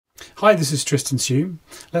Hi, this is Tristan Seume.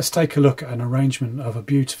 Let's take a look at an arrangement of a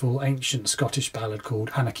beautiful ancient Scottish ballad called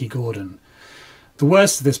Annachie Gordon. The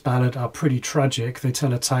words to this ballad are pretty tragic. They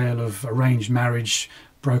tell a tale of arranged marriage,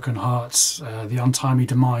 broken hearts, the untimely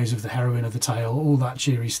demise of the heroine of the tale, all that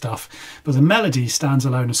cheery stuff. But the melody stands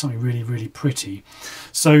alone as something really, really pretty.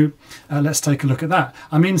 So let's take a look at that.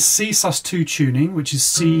 I'm in C sus2 tuning, which is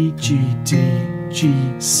C, G, D,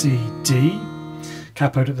 G, C, D,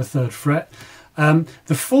 capoed at the 3rd fret.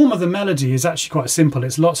 The form of the melody is actually quite simple.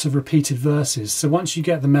 It's lots of repeated verses. So once you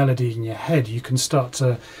get the melody in your head, you can start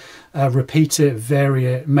to repeat it, vary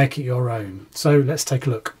it, make it your own. So let's take a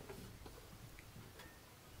look.